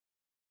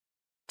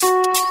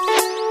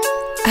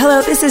Hello,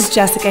 this is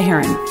Jessica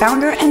Heron,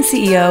 founder and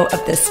CEO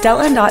of the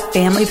Stella & Dot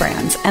family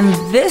brands, and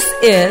this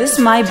is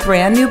my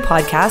brand new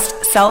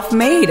podcast,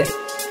 Self-Made.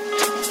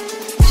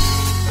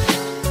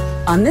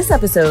 On this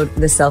episode of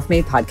the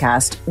Self-Made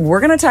podcast, we're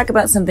going to talk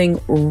about something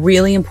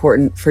really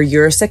important for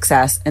your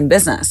success in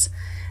business.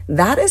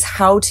 That is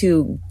how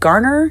to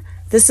garner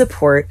the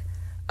support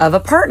of a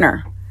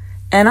partner.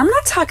 And I'm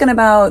not talking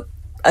about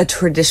a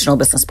traditional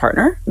business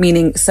partner,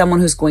 meaning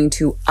someone who's going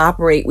to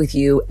operate with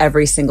you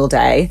every single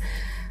day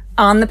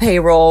on the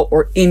payroll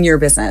or in your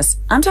business.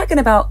 I'm talking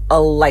about a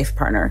life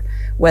partner,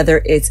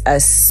 whether it's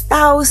a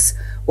spouse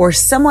or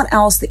someone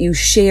else that you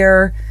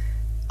share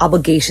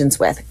obligations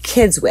with,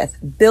 kids with,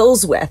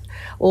 bills with,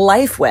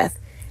 life with.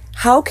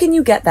 How can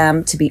you get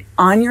them to be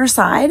on your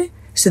side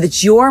so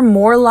that you're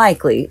more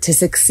likely to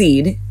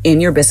succeed in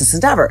your business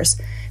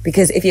endeavors?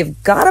 Because if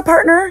you've got a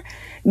partner,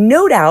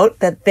 no doubt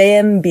that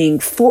them being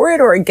for it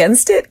or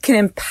against it can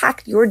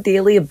impact your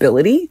daily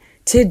ability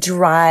to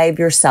drive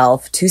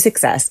yourself to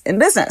success in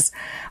business.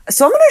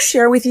 So I'm going to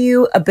share with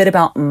you a bit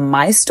about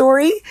my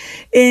story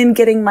in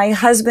getting my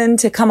husband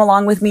to come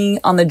along with me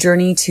on the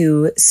journey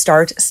to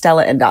start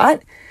Stella &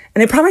 Dot.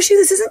 And I promise you,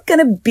 this isn't going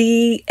to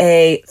be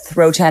a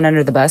throw Chad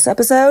under the bus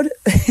episode,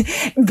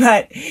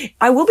 but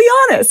I will be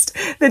honest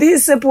that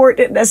his support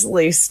didn't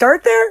necessarily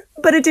start there,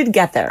 but it did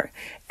get there.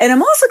 And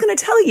I'm also going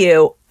to tell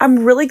you, I'm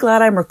really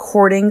glad I'm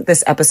recording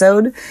this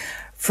episode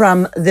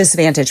from this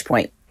vantage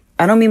point.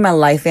 I don't mean my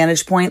life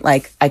vantage point,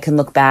 like I can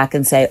look back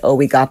and say, oh,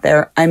 we got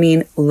there. I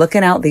mean,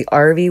 looking out the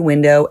RV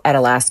window at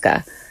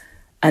Alaska.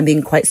 I'm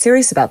being quite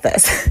serious about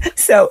this.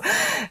 So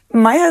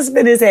my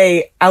husband is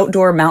a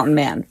outdoor mountain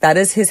man. That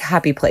is his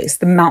happy place,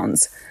 the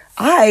mountains.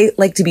 I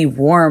like to be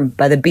warm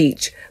by the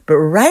beach, but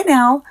right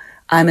now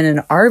I'm in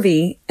an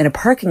RV in a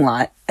parking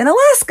lot in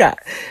Alaska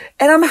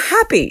and I'm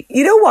happy.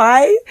 You know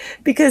why?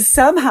 Because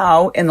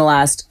somehow in the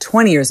last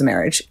 20 years of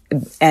marriage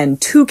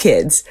and 2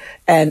 kids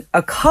and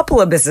a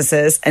couple of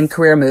businesses and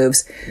career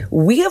moves,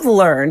 we have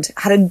learned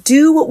how to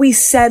do what we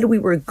said we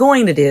were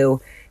going to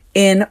do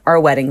in our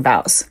wedding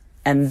vows.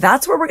 And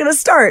that's where we're going to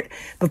start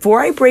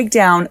before I break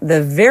down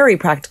the very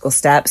practical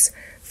steps,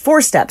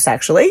 4 steps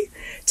actually,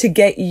 to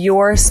get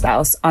your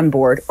spouse on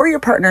board or your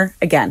partner,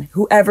 again,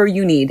 whoever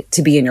you need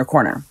to be in your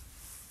corner.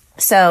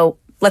 So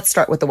let's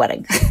start with the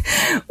wedding.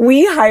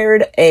 We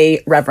hired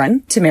a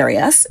reverend to marry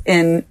us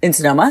in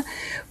Sonoma.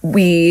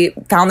 We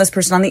found this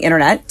person on the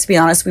internet. To be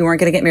honest, we weren't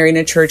going to get married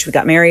in a church. We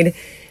got married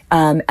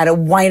at a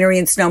winery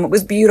in Sonoma. It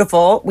was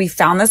beautiful. We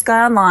found this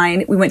guy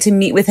online. We went to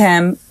meet with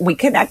him. We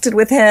connected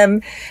with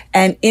him.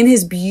 And in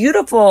his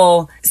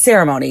beautiful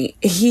ceremony,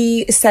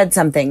 he said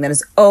something that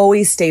has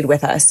always stayed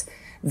with us,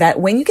 that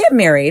when you get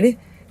married,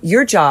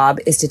 your job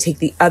is to take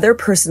the other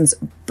person's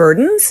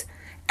burdens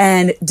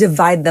and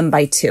divide them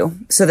by 2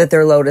 so that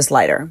their load is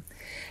lighter.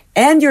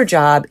 And your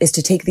job is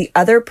to take the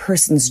other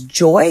person's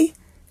joy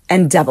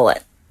and double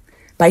it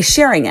by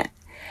sharing it.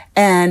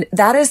 And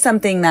that is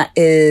something that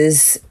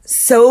is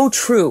so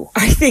true,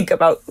 I think,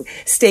 about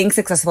staying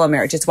successful in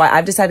marriage. It's why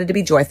I've decided to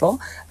be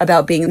joyful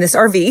about being in this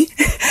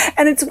RV.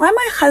 And it's why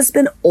my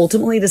husband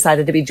ultimately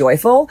decided to be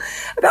joyful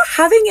about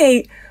having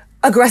a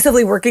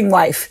aggressively working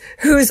wife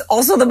who's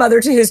also the mother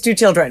to his 2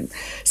 children.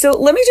 So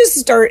let me just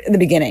start at the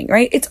beginning,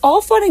 right? It's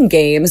all fun and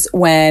games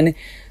when,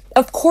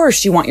 of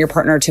course, you want your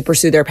partner to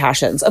pursue their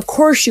passions. Of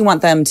course, you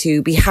want them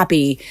to be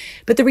happy.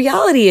 But the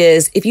reality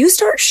is, if you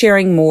start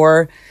sharing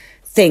more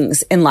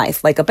things in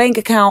life, like a bank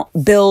account,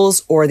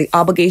 bills, or the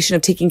obligation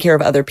of taking care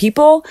of other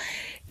people,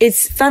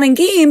 it's fun and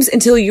games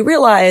until you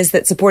realize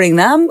that supporting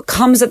them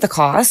comes at the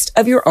cost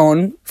of your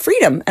own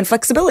freedom and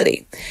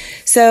flexibility.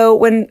 So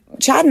when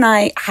Chad and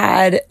I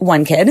had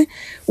 1 kid,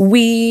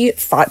 we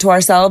thought to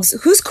ourselves,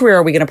 whose career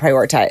are we going to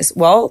prioritize?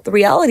 Well, the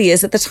reality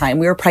is at the time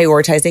we were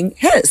prioritizing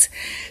his.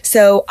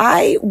 So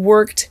I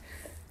worked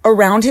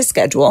around his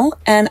schedule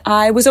and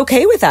I was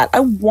okay with that. I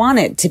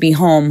wanted to be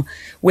home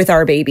with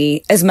our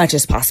baby as much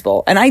as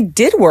possible. And I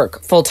did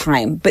work full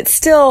time, but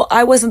still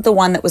I wasn't the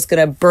one that was going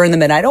to burn the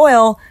midnight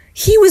oil.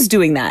 He was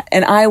doing that.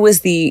 And I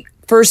was the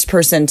first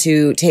person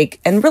to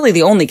take, and really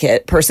the only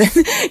person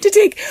to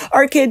take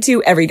our kid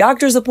to every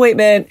doctor's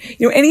appointment,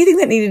 anything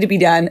that needed to be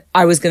done,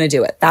 I was going to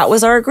do it. That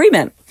was our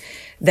agreement.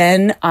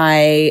 Then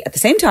I, at the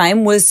same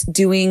time, was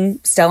doing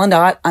Stella &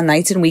 Dot on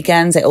nights and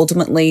weekends. I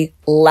ultimately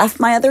left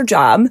my other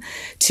job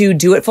to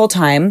do it full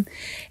time.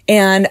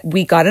 And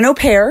we got an au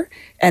pair,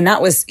 and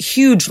that was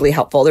hugely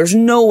helpful. There's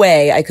no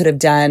way I could have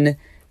done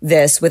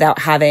this without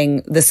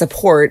having the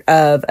support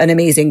of an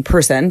amazing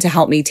person to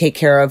help me take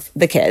care of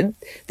the kid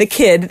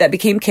that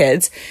became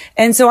kids.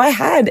 And so I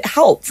had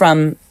help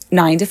from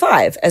 9 to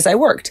 5 as I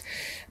worked.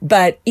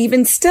 But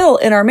even still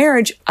in our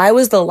marriage, I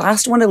was the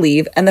last one to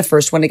leave and the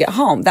first one to get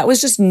home. That was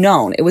just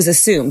known. It was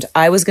assumed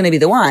I was going to be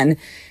the one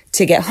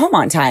to get home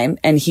on time,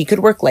 and he could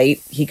work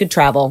late, he could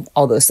travel,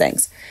 all those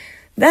things.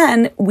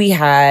 Then we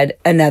had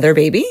another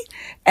baby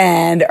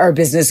and our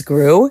business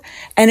grew,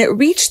 and it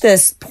reached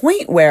this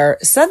point where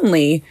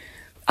suddenly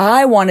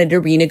I wanted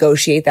to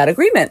renegotiate that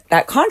agreement,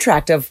 that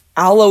contract of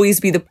I'll always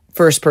be the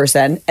first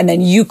person, and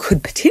then you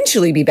could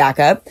potentially be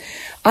backup.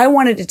 I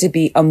wanted it to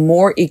be a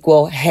more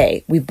equal,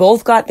 hey, we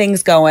both got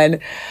things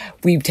going.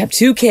 We have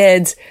 2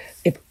 kids.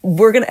 If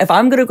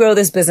I'm going to grow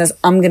this business,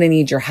 I'm going to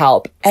need your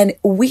help. And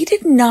we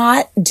did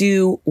not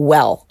do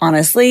well.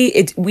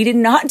 Honestly, we did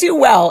not do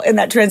well in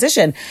that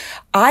transition.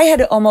 I had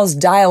to almost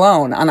die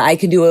alone on I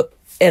Can Do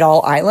It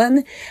All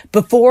Island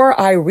before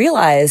I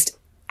realized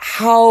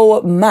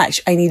how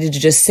much I needed to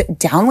just sit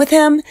down with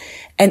him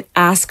and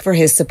ask for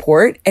his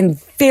support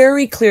and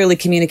very clearly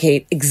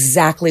communicate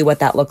exactly what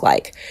that looked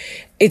like.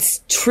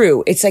 It's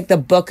true. It's like the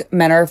book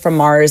Men Are From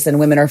Mars and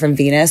Women Are From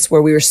Venus,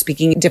 where we were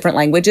speaking different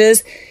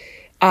languages.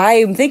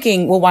 I'm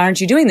thinking, well, why aren't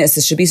you doing this?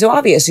 This should be so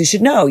obvious. You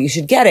should know. You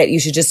should get it. You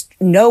should just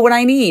know what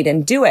I need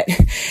and do it.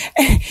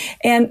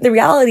 And the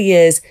reality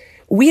is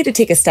we had to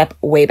take a step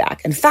way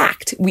back. In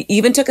fact, we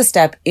even took a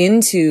step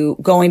into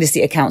going to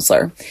see a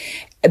counselor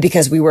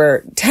because we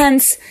were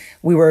tense.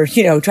 We were,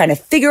 trying to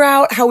figure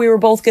out how we were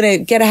both going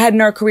to get ahead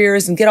in our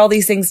careers and get all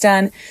these things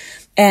done.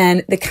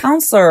 And the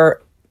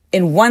counselor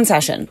in one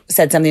session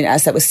said something to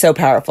us that was so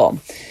powerful.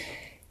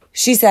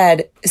 She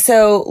said,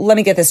 so let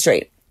me get this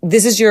straight.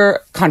 This is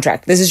your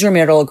contract. This is your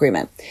marital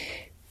agreement.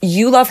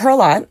 You love her a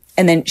lot,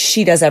 and then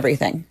she does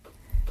everything.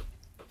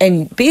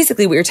 And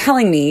basically what you're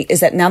telling me is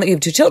that now that you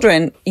have 2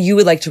 children, you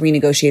would like to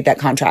renegotiate that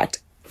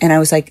contract. And I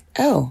was like,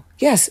 oh,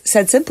 yes,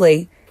 said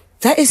simply,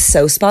 that is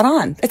so spot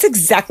on. That's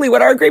exactly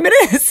what our agreement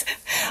is.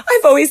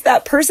 I've always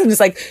that person who's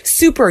like,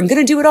 super, I'm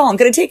going to do it all. I'm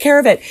going to take care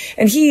of it.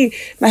 And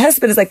my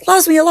husband is like,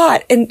 loves me a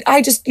lot. And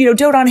I just,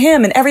 dote on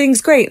him and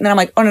everything's great. And then I'm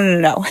like, oh,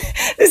 no.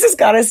 This has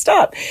got to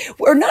stop.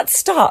 Or not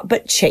stop,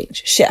 but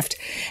change, shift.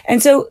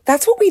 And so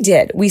that's what we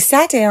did. We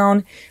sat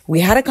down,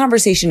 we had a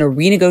conversation to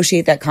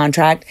renegotiate that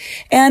contract.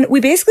 And we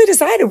basically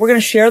decided we're going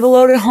to share the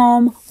load at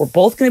home. We're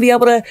both going to be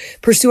able to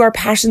pursue our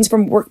passions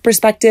from work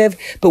perspective,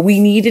 but we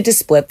needed to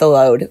split the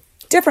load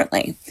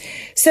differently.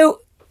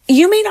 So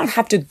you may not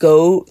have to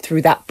go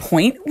through that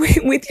point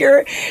with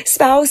your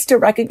spouse to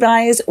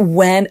recognize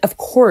when, of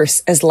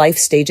course, as life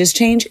stages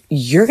change,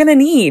 you're going to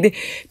need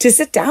to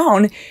sit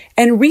down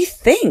and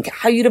rethink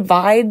how you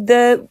divide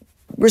the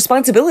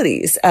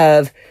responsibilities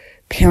of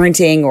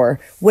parenting or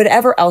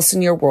whatever else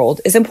in your world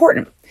is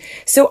important.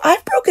 So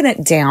I've broken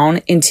it down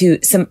into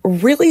some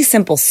really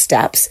simple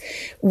steps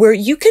where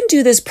you can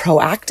do this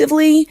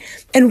proactively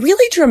and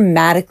really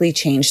dramatically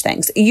change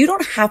things. You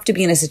don't have to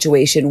be in a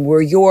situation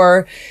where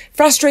you're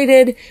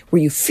frustrated,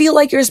 where you feel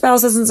like your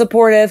spouse isn't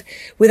supportive,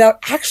 without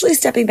actually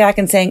stepping back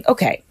and saying,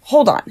 okay,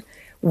 hold on.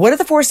 What are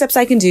the 4 steps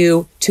I can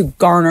do to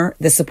garner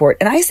the support?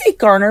 And I say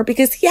garner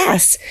because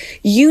yes,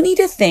 you need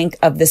to think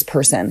of this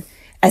person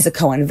as a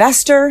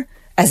co-investor,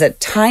 as a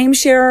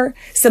timesharer,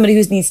 somebody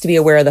who needs to be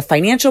aware of the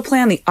financial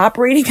plan, the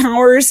operating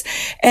hours.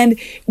 And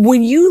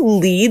when you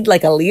lead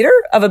like a leader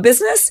of a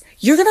business,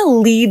 you're going to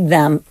lead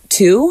them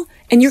too.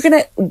 And you're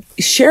going to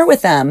share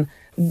with them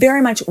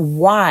very much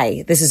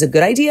why this is a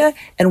good idea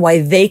and why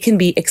they can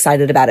be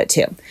excited about it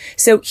too.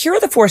 So here are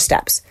the 4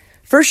 steps.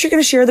 First, you're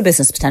going to share the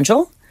business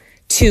potential.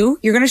 2,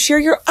 you're going to share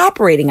your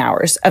operating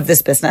hours of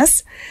this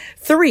business.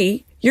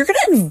 3, you're going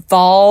to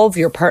involve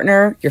your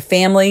partner, your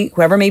family,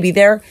 whoever may be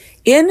there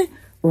in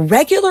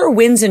regular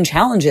wins and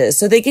challenges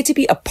so they get to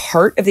be a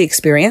part of the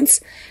experience.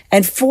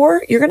 And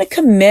 4, you're going to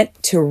commit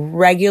to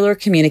regular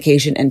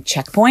communication and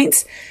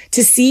checkpoints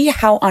to see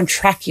how on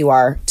track you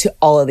are to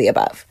all of the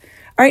above.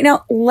 All right,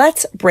 now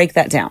let's break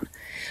that down.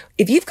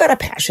 If you've got a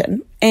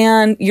passion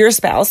and your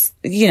spouse,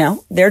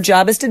 their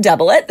job is to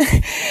double it,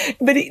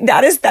 but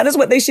that is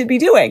what they should be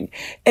doing.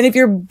 And if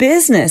your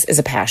business is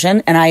a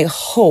passion, and I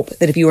hope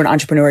that if you are an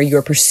entrepreneur, you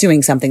are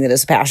pursuing something that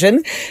is a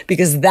passion,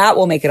 because that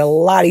will make it a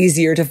lot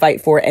easier to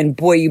fight for. And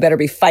boy, you better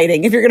be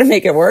fighting if you're going to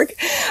make it work.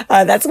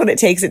 That's what it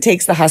takes. It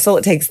takes the hustle.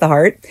 It takes the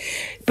heart.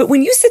 But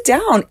when you sit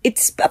down,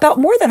 it's about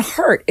more than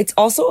heart. It's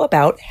also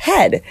about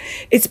head.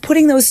 It's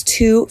putting those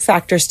 2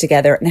 factors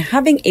together and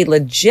having a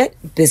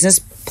legit business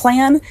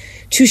plan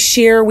to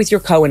share with your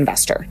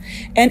co-investor.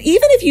 And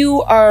even if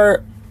you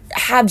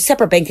have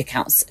separate bank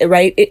accounts,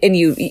 right? And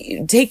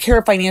you take care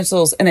of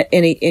financials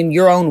in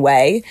your own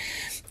way,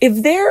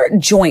 if they're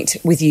joint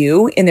with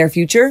you in their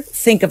future,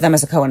 think of them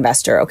as a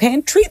co-investor, okay?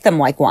 And treat them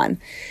like one.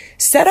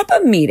 Set up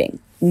a meeting,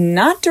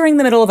 not during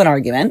the middle of an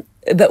argument,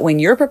 but when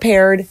you're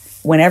prepared,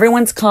 when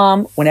everyone's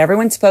calm, when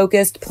everyone's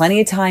focused,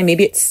 plenty of time,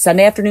 maybe it's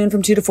Sunday afternoon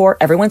from 2 to 4,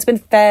 everyone's been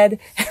fed,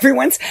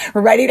 everyone's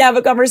ready to have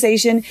a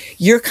conversation.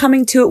 You're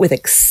coming to it with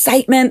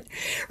excitement,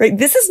 right?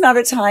 This is not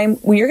a time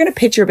when you're going to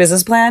pitch your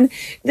business plan.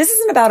 This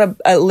isn't about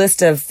a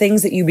list of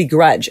things that you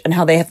begrudge and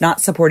how they have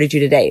not supported you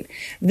to date.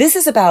 This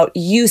is about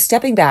you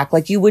stepping back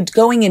like you would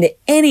going into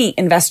any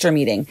investor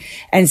meeting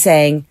and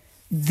saying,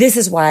 this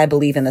is why I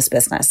believe in this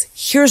business.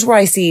 Here's where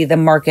I see the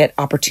market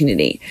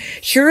opportunity.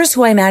 Here's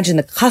who I imagine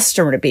the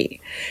customer to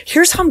be.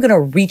 Here's how I'm going to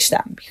reach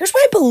them. Here's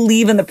why I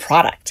believe in the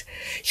product.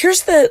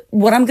 Here's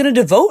what I'm going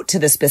to devote to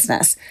this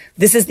business.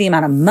 This is the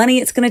amount of money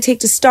it's going to take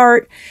to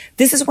start.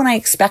 This is when I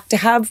expect to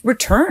have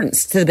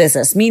returns to the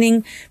business,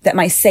 meaning that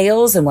my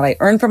sales and what I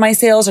earn from my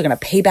sales are going to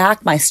pay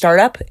back my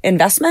startup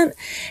investment.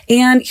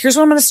 And here's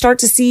when I'm going to start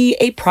to see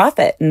a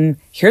profit. And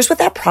here's what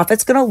that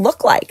profit's going to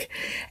look like.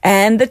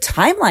 And the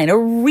timeline, a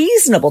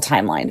reasonable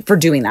timeline for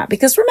doing that.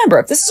 Because remember,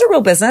 if this is a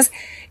real business,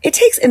 it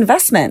takes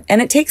investment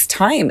and it takes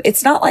time.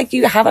 It's not like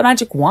you have a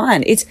magic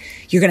wand.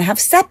 You're going to have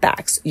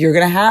setbacks. You're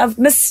going to have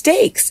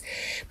mistakes.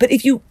 But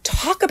if you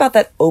talk about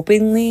that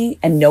openly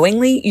and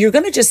knowingly, you're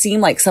going to just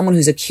seem like someone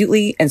who's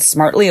acutely and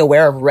smartly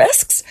aware of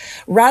risks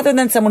rather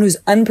than someone who's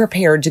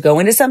unprepared to go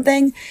into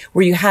something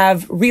where you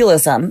have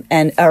realism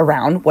and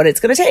around what it's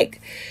going to take.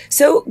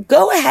 So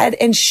go ahead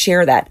and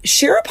share that.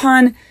 Share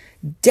upon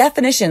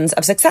definitions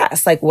of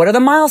success. Like, what are the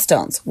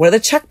milestones? What are the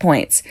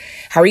checkpoints?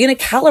 How are you going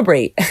to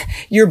calibrate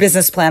your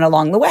business plan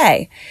along the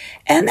way?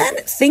 And then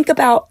think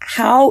about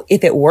how,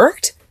 if it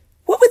worked,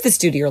 what would this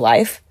do to your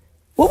life?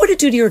 What would it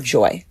do to your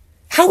joy?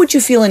 How would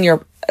you feel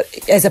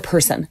as a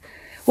person?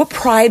 What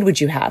pride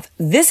would you have?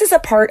 This is a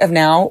part of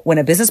now when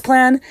a business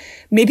plan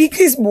maybe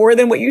is more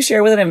than what you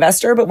share with an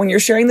investor, but when you're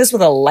sharing this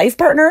with a life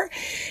partner,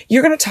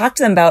 you're going to talk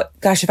to them about,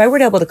 gosh, if I were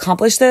to be able to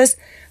accomplish this,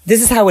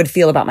 this is how I would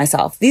feel about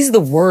myself. These are the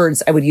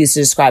words I would use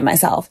to describe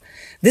myself.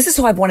 This is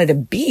who I wanted to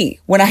be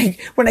when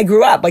I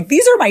grew up. Like,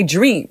 these are my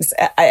dreams.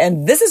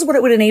 And this is what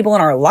it would enable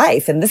in our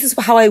life. And this is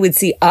how I would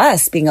see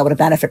us being able to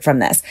benefit from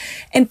this,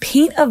 and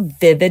paint a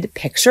vivid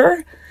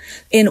picture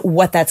in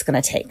what that's going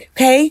to take.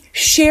 Okay.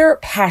 Share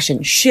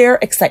passion, share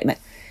excitement,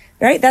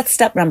 right? That's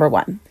step number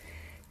 1.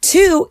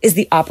 2 is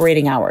the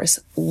operating hours.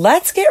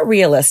 Let's get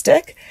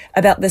realistic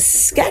about the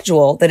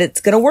schedule that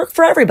it's going to work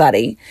for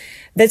everybody,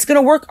 that's going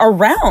to work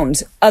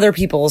around other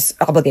people's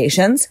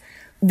obligations,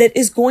 that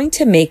is going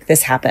to make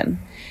this happen.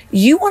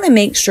 You want to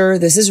make sure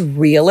this is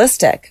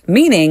realistic,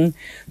 meaning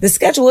the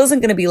schedule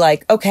isn't going to be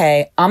like,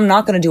 okay, I'm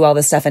not going to do all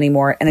this stuff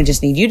anymore and I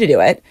just need you to do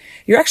it.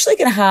 You're actually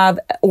going to have,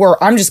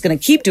 or I'm just going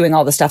to keep doing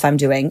all the stuff I'm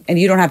doing and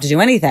you don't have to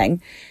do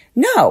anything.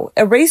 No,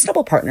 a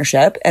reasonable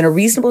partnership and a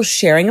reasonable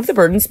sharing of the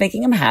burdens,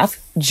 making them half,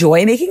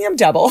 joy making them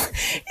double,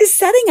 is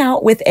setting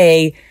out with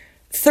a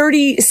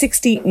 30,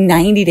 60,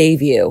 90-day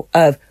view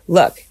of,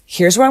 look,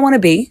 here's where I want to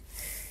be.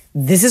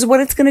 This is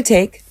what it's going to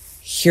take.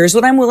 Here's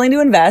what I'm willing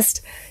to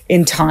invest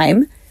in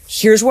time.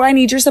 Here's where I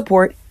need your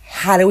support.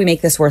 How do we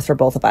make this worth for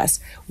both of us?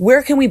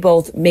 Where can we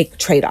both make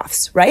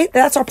trade-offs, right?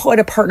 That's what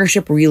a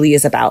partnership really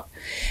is about.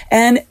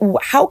 And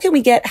how can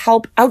we get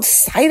help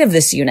outside of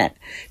this unit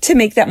to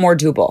make that more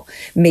doable?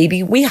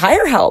 Maybe we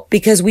hire help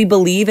because we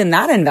believe in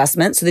that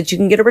investment so that you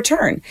can get a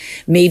return.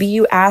 Maybe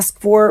you ask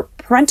for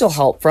parental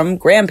help from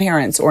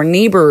grandparents or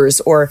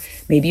neighbors, or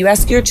maybe you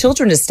ask your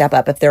children to step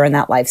up if they're in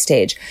that life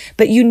stage.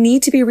 But you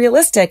need to be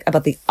realistic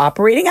about the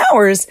operating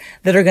hours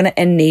that are going to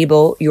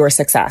enable your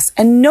success.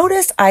 And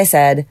notice I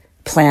said,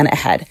 plan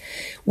ahead.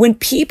 When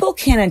people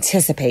can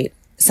anticipate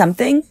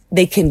something,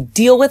 they can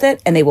deal with it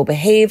and they will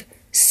behave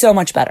so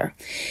much better.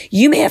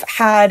 You may have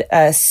had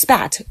a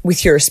spat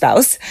with your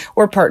spouse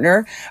or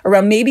partner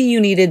around maybe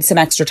you needed some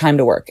extra time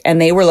to work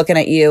and they were looking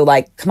at you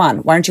like, come on,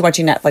 why aren't you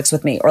watching Netflix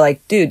with me? Or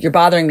like, dude, you're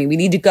bothering me. We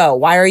need to go.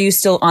 Why are you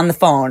still on the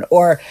phone?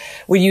 Or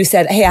when you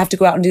said, hey, I have to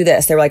go out and do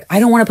this, they were like, I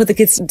don't want to put the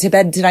kids to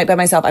bed tonight by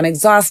myself. I'm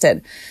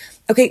exhausted.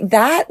 Okay,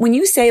 that when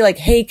you say like,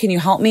 hey, can you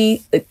help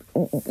me,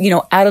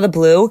 out of the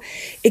blue,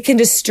 it can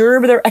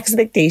disturb their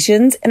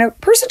expectations. And a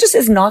person just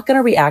is not going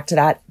to react to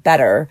that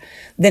better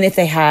than if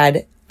they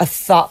had a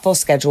thoughtful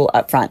schedule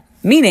up front.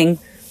 Meaning,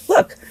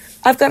 look,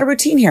 I've got a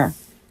routine here,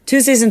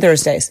 Tuesdays and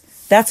Thursdays.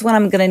 That's when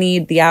I'm going to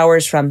need the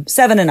hours from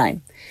 7 to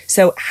 9.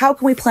 So how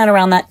can we plan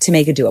around that to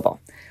make it doable?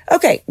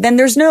 Okay, then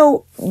there's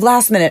no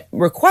last minute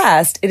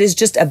request. It is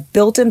just a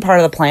built-in part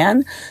of the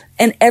plan.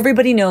 And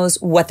everybody knows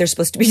what they're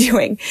supposed to be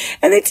doing.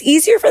 And it's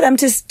easier for them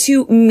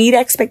to meet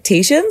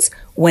expectations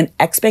when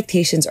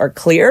expectations are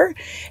clear.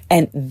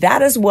 And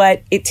that is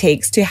what it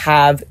takes to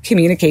have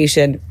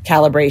communication,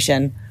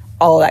 calibration,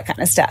 all of that kind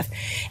of stuff.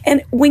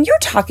 And when you're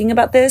talking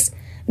about this,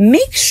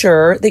 make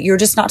sure that you're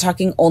just not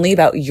talking only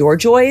about your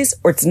joys,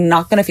 or it's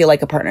not going to feel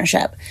like a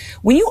partnership.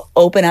 When you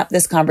open up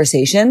this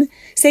conversation,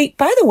 say,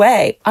 by the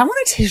way, I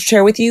want to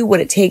share with you what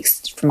it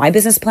takes for my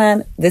business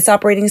plan, this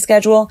operating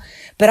schedule,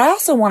 but I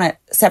also want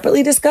to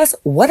separately discuss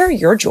what are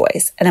your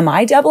joys? And am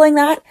I doubling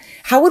that?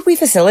 How would we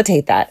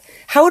facilitate that?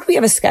 How would we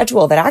have a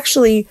schedule that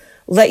actually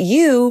let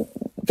you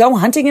go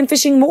hunting and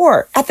fishing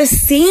more at the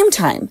same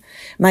time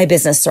my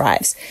business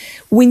thrives?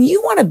 When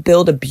you want to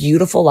build a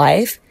beautiful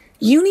life,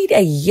 you need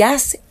a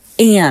yes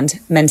and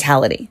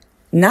mentality,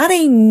 not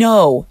a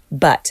no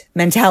but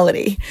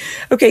mentality.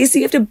 Okay, so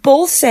you have to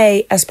both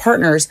say as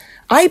partners,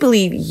 I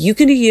believe you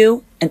can do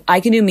you and I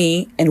can do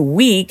me, and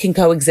we can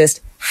coexist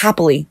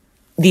happily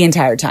the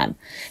entire time.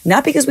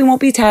 Not because we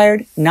won't be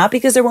tired, not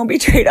because there won't be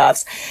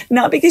trade-offs,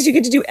 not because you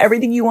get to do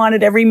everything you want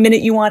at every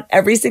minute you want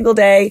every single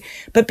day,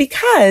 but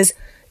because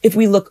if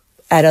we look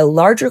at a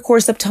larger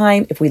course of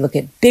time, if we look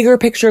at bigger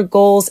picture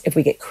goals, if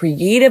we get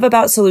creative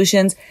about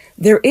solutions,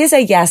 there is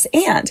a yes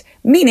and,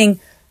 meaning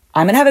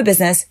I'm going to have a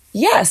business,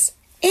 yes,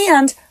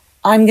 and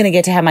I'm going to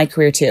get to have my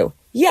career too.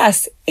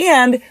 Yes.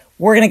 And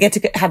we're going to get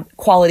to have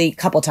quality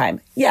couple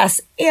time. Yes.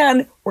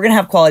 And we're going to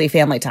have quality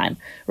family time,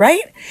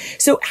 right?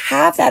 So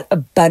have that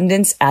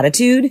abundance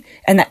attitude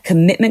and that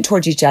commitment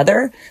towards each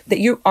other that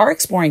you are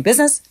exploring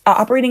business,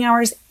 operating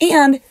hours,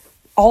 and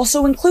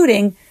also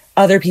including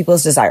other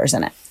people's desires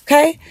in it.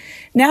 Okay.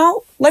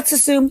 Now let's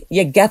assume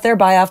you get their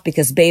buy off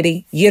because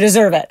baby, you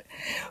deserve it.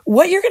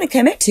 What you're going to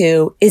commit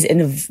to is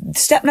in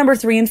step number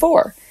 3 and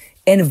 4,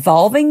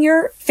 involving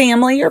your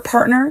family, your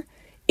partner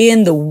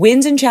in the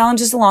wins and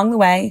challenges along the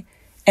way.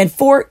 And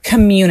 4,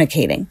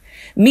 communicating,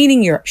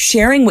 meaning you're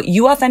sharing what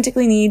you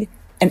authentically need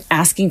and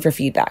asking for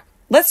feedback.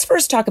 Let's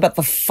first talk about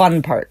the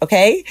fun part.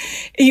 Okay.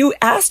 You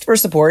asked for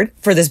support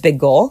for this big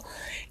goal,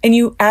 and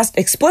you asked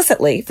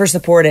explicitly for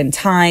support in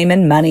time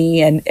and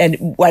money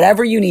and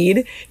whatever you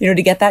need,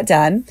 to get that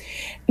done.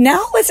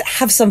 Now let's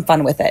have some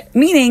fun with it.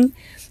 Meaning,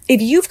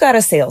 if you've got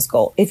a sales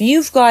goal, if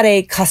you've got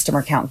a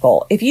customer count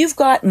goal, if you've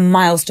got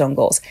milestone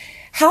goals,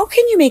 how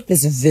can you make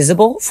this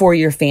visible for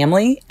your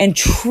family and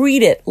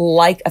treat it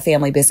like a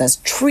family business?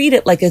 Treat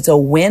it like it's a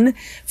win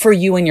for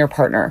you and your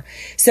partner.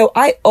 So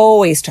I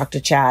always talk to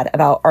Chad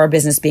about our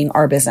business being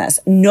our business,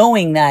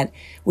 knowing that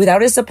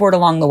without his support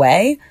along the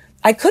way,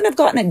 I couldn't have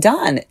gotten it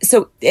done.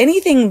 So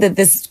anything that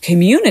this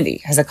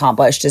community has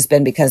accomplished has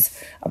been because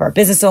of our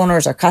business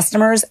owners, our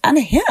customers, and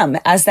him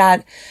as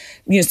that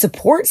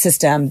support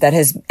system that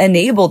has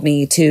enabled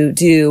me to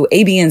do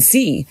A, B, and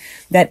C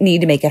that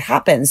need to make it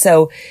happen.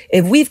 So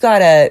if we've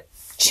got a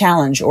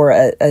challenge or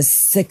a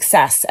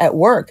success at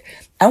work,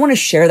 I want to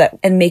share that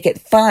and make it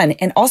fun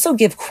and also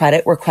give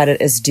credit where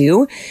credit is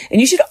due.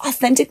 And you should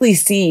authentically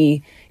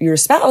see your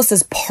spouse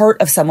as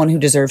part of someone who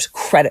deserves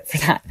credit for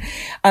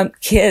that.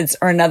 Kids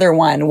are another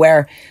one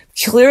where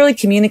clearly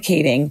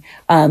communicating,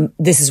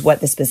 this is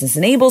what this business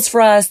enables for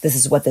us. This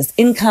is what this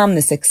income,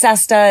 this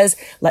success does.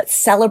 Let's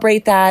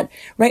celebrate that,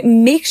 right?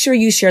 Make sure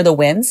you share the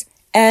wins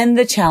and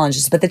the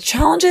challenges, but the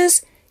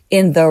challenges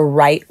in the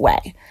right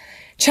way.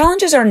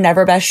 Challenges are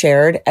never best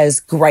shared as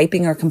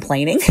griping or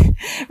complaining,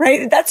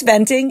 right? That's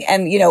venting.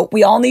 And,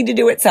 we all need to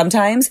do it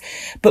sometimes.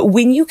 But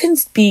when you can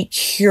be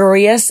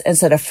curious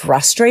instead of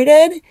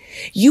frustrated,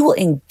 you will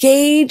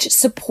engage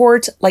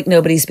support like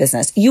nobody's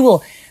business.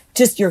 Your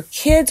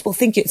kids will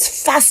think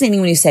it's fascinating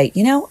when you say,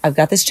 I've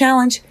got this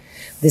challenge.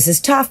 This is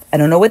tough. I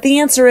don't know what the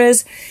answer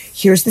is.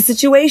 Here's the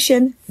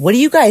situation. What do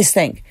you guys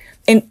think?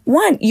 And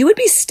one, you would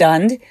be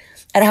stunned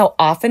at how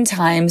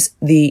oftentimes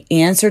the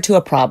answer to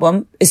a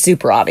problem is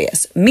super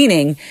obvious.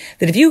 Meaning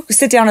that if you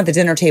sit down at the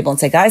dinner table and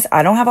say, guys,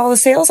 I don't have all the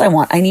sales I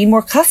want. I need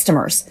more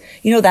customers.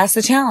 That's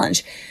the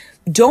challenge.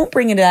 Don't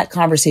bring into that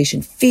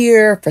conversation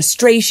fear,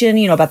 frustration,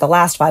 about the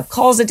last 5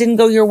 calls that didn't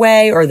go your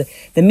way or the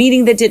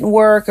meeting that didn't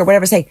work or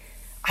whatever. Say,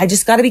 I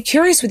just got to be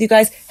curious with you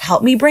guys.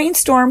 Help me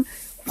brainstorm.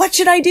 What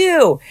should I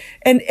do?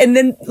 And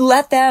then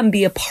let them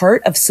be a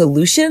part of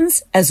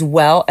solutions as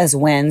well as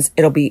wins.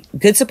 It'll be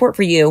good support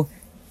for you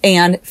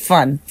and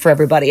fun for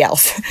everybody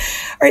else.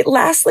 All right.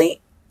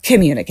 Lastly,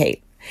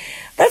 communicate.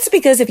 That's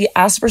because if you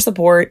ask for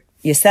support,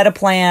 you set a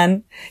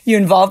plan, you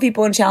involve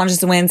people in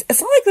challenges and wins. It's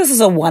not like this is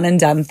a one and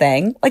done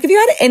thing. Like if you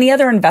had any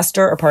other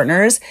investor or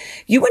partners,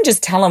 you wouldn't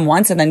just tell them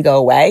once and then go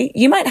away.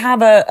 You might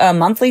have a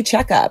monthly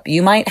checkup.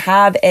 You might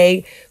have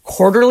a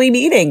quarterly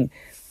meeting.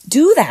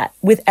 Do that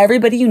with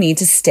everybody you need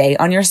to stay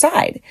on your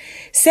side.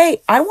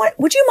 Say,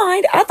 would you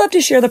mind? I'd love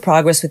to share the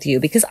progress with you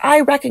because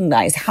I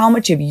recognize how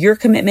much of your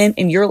commitment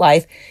in your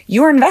life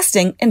you're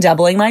investing in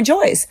doubling my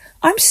joys.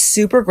 I'm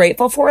super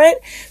grateful for it.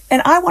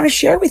 And I want to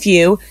share with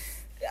you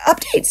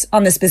updates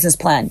on this business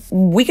plan.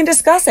 We can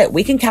discuss it.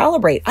 We can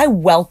calibrate. I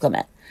welcome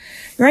it.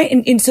 Right.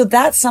 And so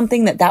that's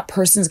something that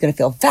person's going to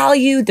feel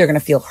valued. They're going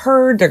to feel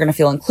heard. They're going to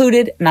feel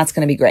included. And that's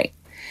going to be great.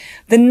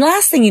 The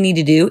last thing you need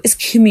to do is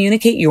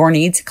communicate your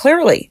needs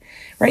clearly,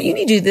 right? You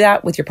need to do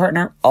that with your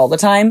partner all the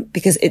time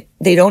because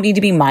they don't need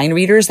to be mind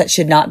readers. That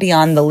should not be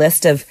on the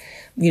list of,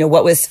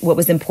 what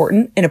was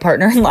important in a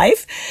partner in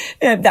life.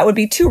 That would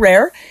be too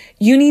rare.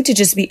 You need to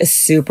just be a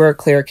super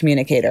clear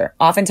communicator.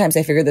 Oftentimes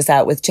I figured this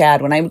out with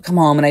Chad when I would come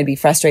home and I'd be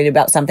frustrated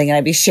about something and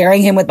I'd be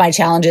sharing him with my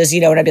challenges,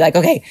 and I'd be like,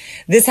 okay,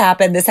 this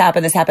happened.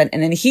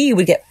 And then he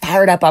would get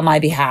fired up on my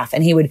behalf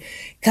and he would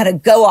kind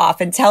of go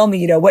off and tell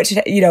me, what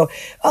should,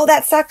 oh,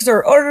 that sucks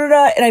or,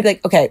 and I'd be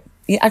like, okay,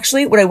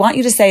 actually what I want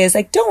you to say is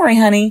like, don't worry,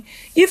 honey,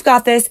 you've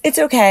got this. It's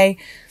okay.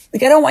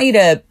 Like, I don't want you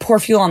to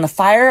pour fuel on the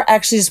fire. I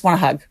actually just want a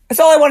hug.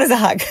 That's all I want is a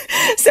hug.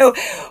 So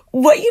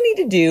what you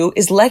need to do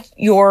is let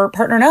your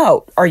partner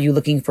know. Are you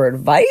looking for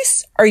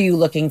advice? Are you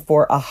looking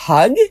for a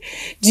hug?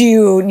 Do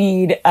you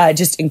need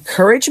just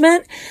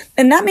encouragement?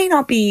 And that may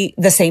not be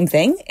the same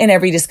thing in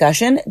every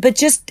discussion, but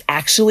just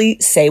actually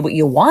say what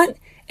you want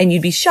and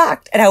you'd be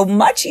shocked at how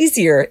much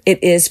easier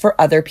it is for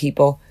other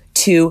people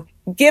to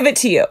give it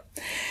to you.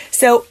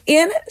 So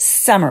in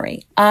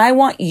summary, I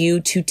want you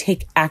to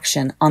take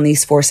action on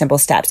these 4 simple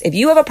steps. If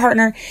you have a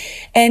partner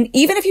and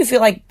even if you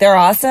feel like they're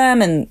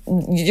awesome and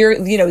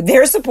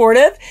they're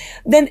supportive,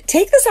 then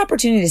take this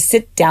opportunity to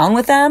sit down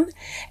with them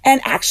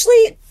and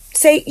actually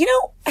say,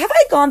 have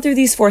I gone through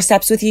these 4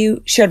 steps with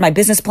you, shared my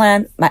business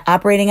plan, my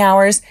operating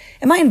hours?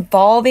 Am I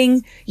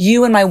involving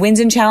you in my wins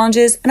and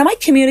challenges? And am I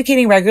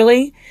communicating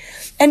regularly?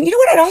 And you know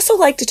what? I'd also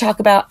like to talk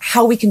about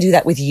how we can do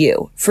that with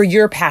you for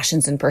your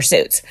passions and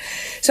pursuits.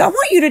 So I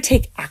want you to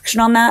take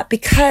action on that,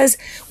 because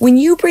when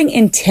you bring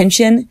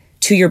intention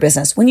to your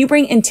business, when you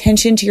bring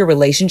intention to your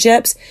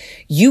relationships,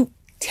 you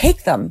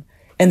take them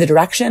in the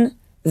direction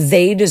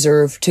they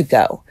deserve to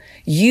go.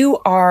 You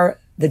are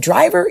the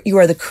driver. You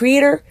are the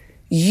creator.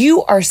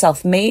 You are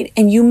self-made,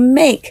 and you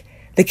make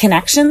the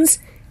connections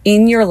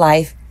in your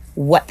life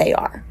what they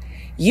are.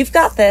 You've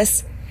got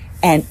this.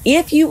 And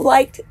if you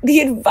liked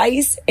the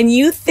advice and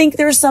you think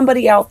there's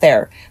somebody out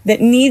there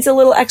that needs a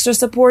little extra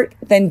support,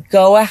 then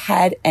go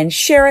ahead and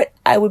share it.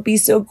 I would be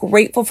so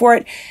grateful for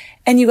it.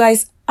 And you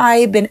guys,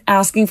 I've been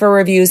asking for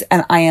reviews,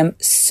 and I am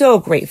so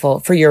grateful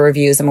for your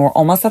reviews. And we're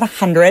almost at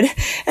 100,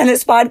 and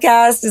this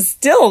podcast is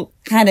still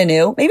kind of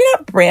new, maybe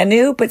not brand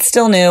new, but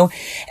still new.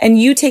 And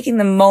you taking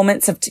the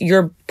moments of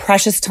your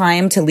precious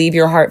time to leave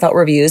your heartfelt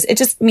reviews, it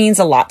just means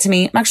a lot to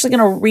me. I'm actually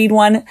going to read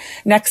one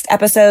next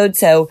episode.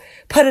 So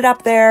put it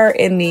up there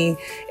in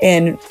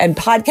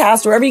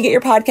podcast, wherever you get your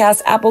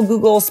podcasts, Apple,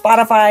 Google,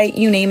 Spotify,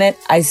 you name it.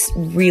 I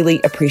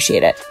really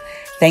appreciate it.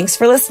 Thanks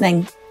for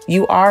listening.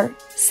 You are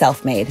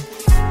self-made.